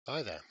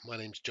Hi there, my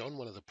name's John,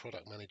 one of the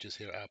product managers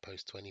here at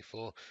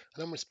Outpost24,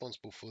 and I'm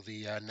responsible for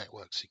the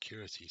network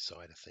security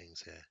side of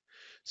things here.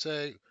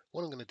 So,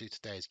 what I'm going to do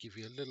today is give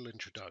you a little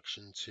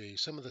introduction to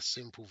some of the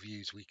simple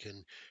views we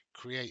can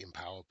create in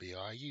Power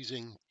BI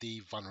using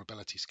the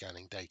vulnerability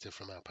scanning data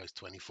from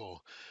Outpost24.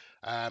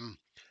 Um,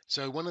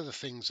 so, one of the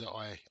things that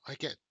I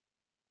get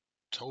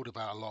told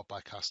about a lot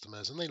by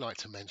customers, and they like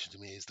to mention to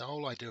me, is the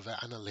whole idea of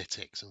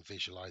analytics and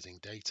visualizing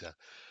data.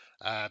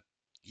 Uh,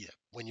 yeah,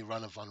 when you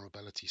run a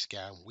vulnerability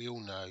scan, we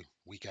all know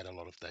we get a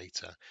lot of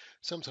data.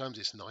 Sometimes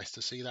it's nice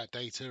to see that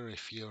data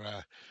if you're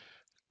a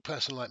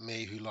person like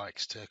me who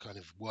likes to kind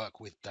of work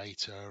with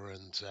data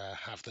and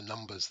have the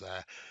numbers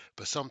there.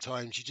 But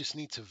sometimes you just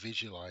need to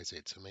visualize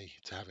it to me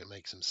to have it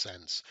make some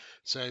sense.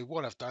 So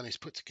what I've done is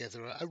put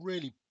together a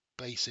really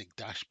basic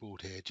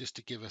dashboard here just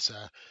to give us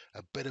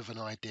a bit of an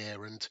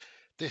idea. And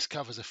this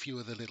covers a few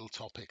of the little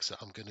topics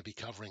that I'm going to be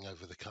covering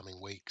over the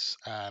coming weeks.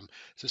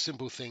 So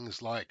simple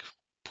things like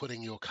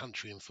putting your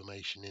country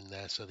information in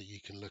there so that you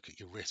can look at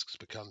your risks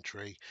per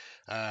country,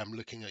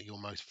 looking at your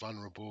most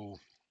vulnerable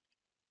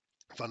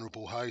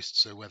hosts,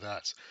 so whether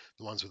that's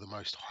the ones with the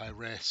most high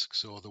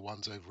risks or the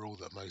ones overall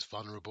that are most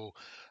vulnerable.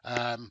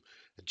 Um,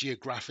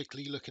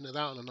 Geographically looking at that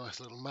on a nice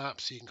little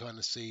map, so you can kind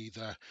of see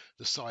the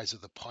size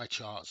of the pie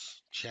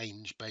charts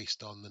change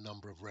based on the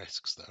number of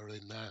risks that are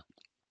in there.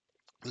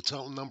 The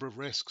total number of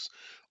risks,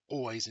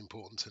 always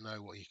important to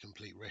know what your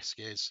complete risk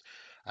is.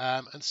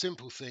 And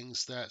simple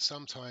things that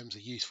sometimes are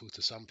useful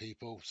to some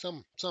people,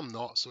 some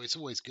not. So it's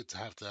always good to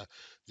have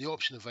the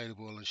option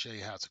available and show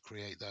you how to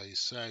create those.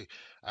 So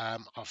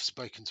I've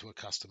spoken to a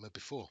customer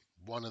before.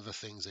 One of the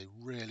things they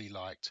really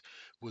liked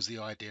was the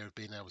idea of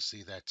being able to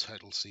see their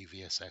total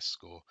CVSS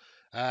score.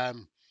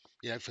 Um,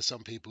 for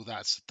some people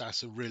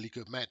that's a really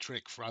good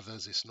metric. For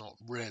others, it's not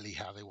really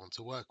how they want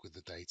to work with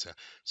the data.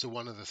 So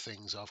one of the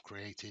things I've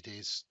created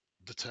is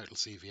the total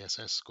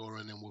CVSS score,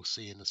 and then we'll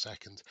see in a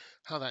second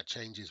how that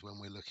changes when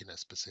we're looking at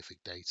specific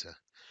data.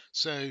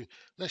 So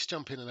let's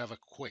jump in and have a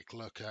quick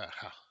look at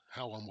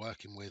how I'm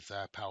working with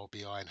Power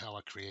BI and how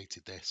I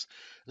created this.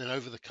 And then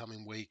over the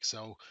coming weeks,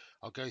 I'll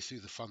go through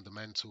the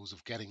fundamentals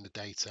of getting the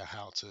data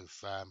out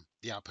of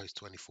the Outpost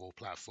 24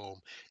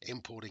 platform,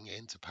 importing it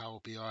into Power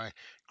BI,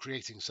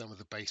 creating some of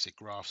the basic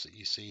graphs that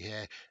you see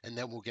here, and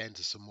then we'll get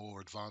into some more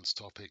advanced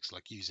topics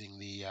like using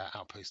the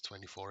Outpost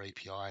 24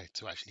 API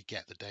to actually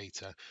get the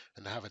data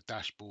and have a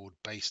dashboard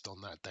based on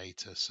that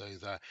data so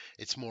that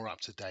it's more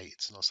up to date.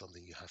 It's not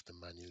something you have to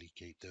manually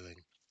keep doing.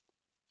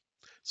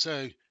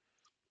 So,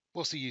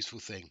 what's the useful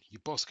thing?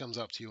 Your boss comes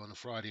up to you on a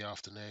Friday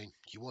afternoon.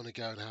 You want to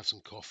go and have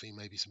some coffee,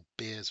 maybe some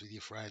beers with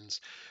your friends,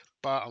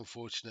 but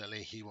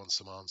unfortunately, he wants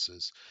some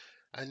answers.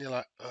 And you're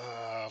like,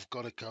 I've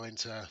got to go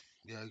into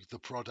the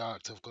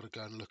product. I've got to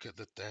go and look at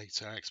the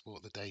data,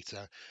 export the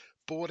data.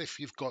 But what if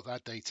you've got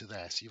that data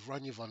there? So you've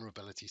run your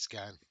vulnerability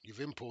scan,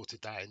 you've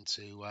imported that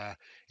into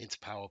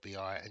Power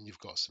BI, and you've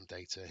got some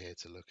data here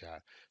to look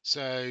at.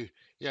 So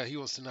yeah, he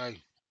wants to know,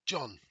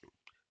 John,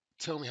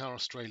 tell me how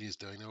Australia's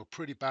doing. They were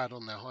pretty bad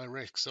on their high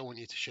risks. I want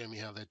you to show me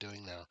how they're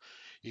doing now.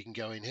 You can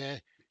go in here,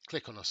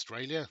 click on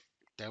Australia.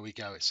 There we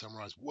go. It's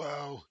summarized.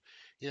 Whoa.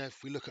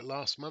 If we look at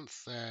last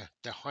month, their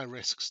high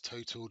risks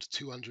totaled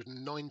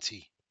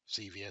 290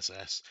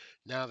 CVSS.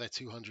 Now they're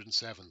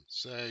 207.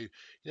 So,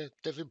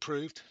 they've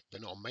improved. They're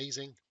not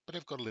amazing, but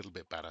they've got a little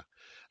bit better.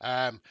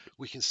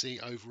 We can see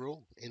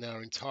overall in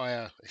our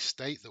entire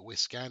estate that we're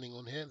scanning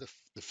on here,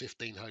 the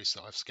 15 hosts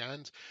that I've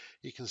scanned,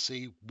 you can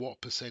see what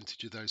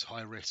percentage of those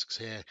high risks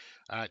here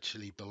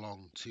actually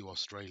belong to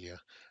Australia.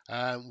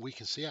 We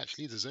can see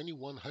actually there's only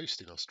one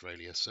host in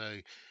Australia. So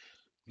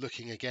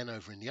looking again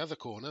over in the other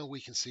corner,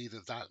 we can see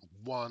that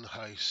one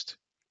host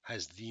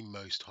has the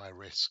most high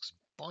risks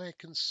by a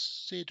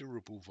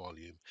considerable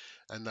volume,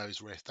 and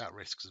that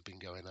risks has been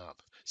going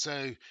up.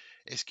 So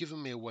it's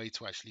given me a way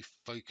to actually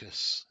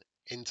focus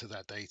into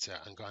that data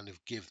and kind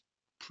of give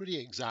pretty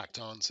exact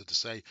answer to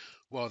say,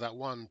 well, that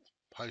one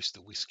host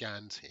that we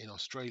scanned in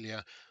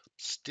Australia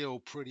still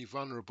pretty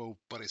vulnerable,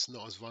 but it's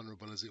not as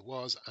vulnerable as it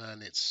was,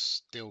 and it's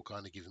still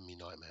kind of giving me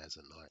nightmares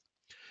at night.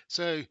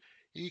 So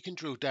you can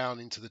drill down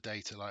into the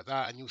data like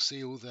that and you'll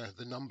see all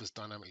the numbers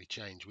dynamically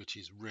change, which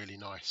is really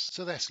nice.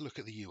 So let's look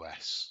at the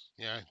US.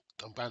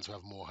 I'm bound to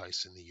have more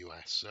hosts in the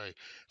US. So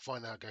if I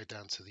now go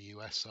down to the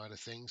US side of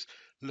things,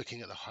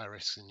 looking at the high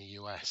risks in the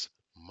US,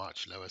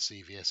 much lower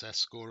CVSS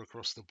score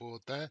across the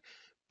board there,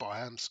 but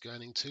I am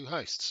scanning two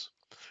hosts.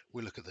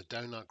 We look at the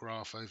donut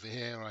graph over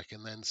here, I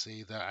can then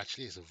see that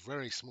actually it's a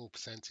very small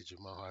percentage of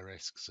my high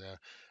risks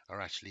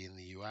are actually in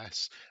the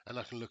US. And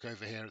I can look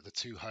over here at the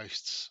two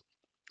hosts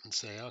and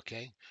say,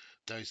 okay,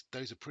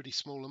 those are pretty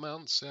small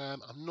amounts.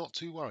 I'm not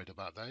too worried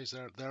about those.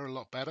 They're a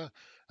lot better.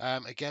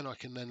 Again, I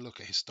can then look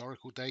at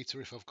historical data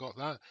if I've got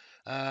that.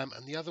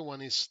 And the other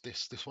one is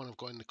this one I've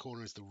got in the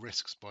corner is the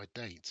risks by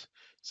date.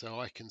 So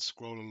I can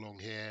scroll along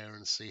here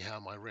and see how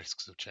my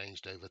risks have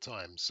changed over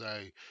time.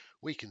 So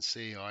we can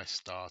see I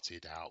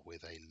started out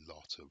with a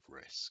lot of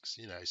risks,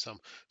 some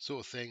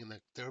sort of thing,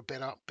 and they're a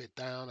bit up, bit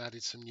down,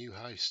 added some new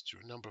hosts,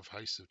 a number of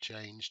hosts have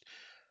changed.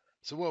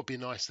 So what would be a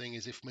nice thing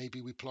is if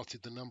maybe we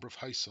plotted the number of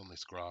hosts on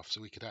this graph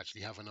so we could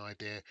actually have an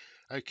idea,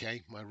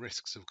 okay, my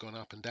risks have gone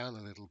up and down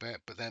a little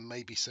bit, but then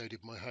maybe so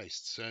did my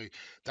hosts. So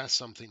that's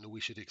something that we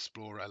should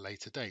explore at a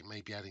later date,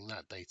 maybe adding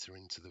that data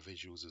into the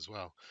visuals as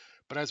well.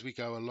 But as we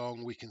go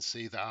along, we can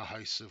see that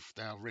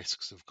our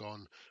risks have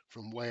gone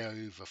from way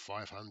over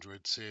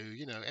 500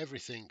 to,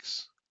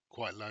 everything's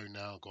quite low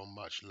now, gone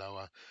much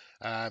lower.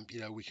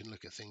 We can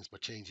look at things by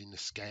changing the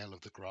scale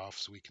of the graph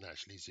so we can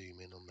actually zoom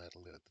in on a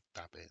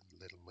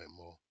little bit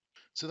more.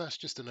 So that's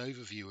just an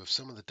overview of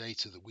some of the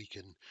data that we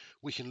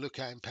can look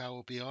at in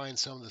Power BI and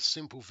some of the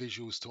simple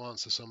visuals to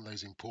answer some of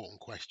those important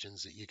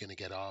questions that you're going to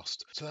get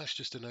asked. So that's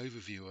just an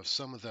overview of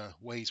some of the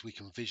ways we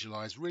can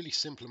visualize really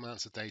simple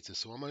amounts of data.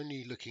 So I'm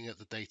only looking at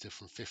the data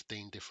from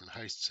 15 different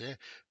hosts here,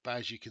 but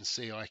as you can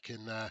see, I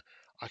can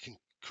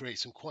create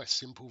some quite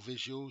simple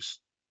visuals,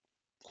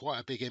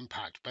 quite a big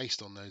impact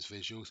based on those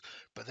visuals,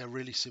 but they're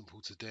really simple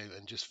to do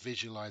and just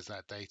visualize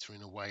that data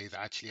in a way that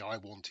actually I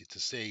wanted to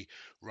see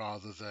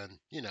rather than,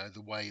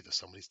 the way that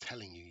somebody's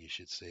telling you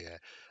should see it.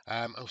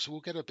 So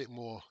we'll get a bit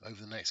more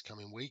over the next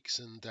coming weeks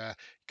and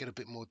get a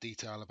bit more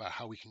detail about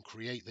how we can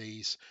create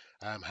these,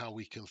 how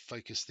we can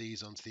focus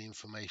these onto the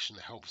information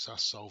that helps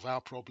us solve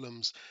our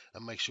problems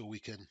and make sure we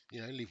can,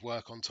 leave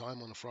work on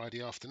time on a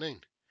Friday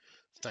afternoon.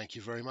 Thank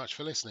you very much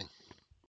for listening.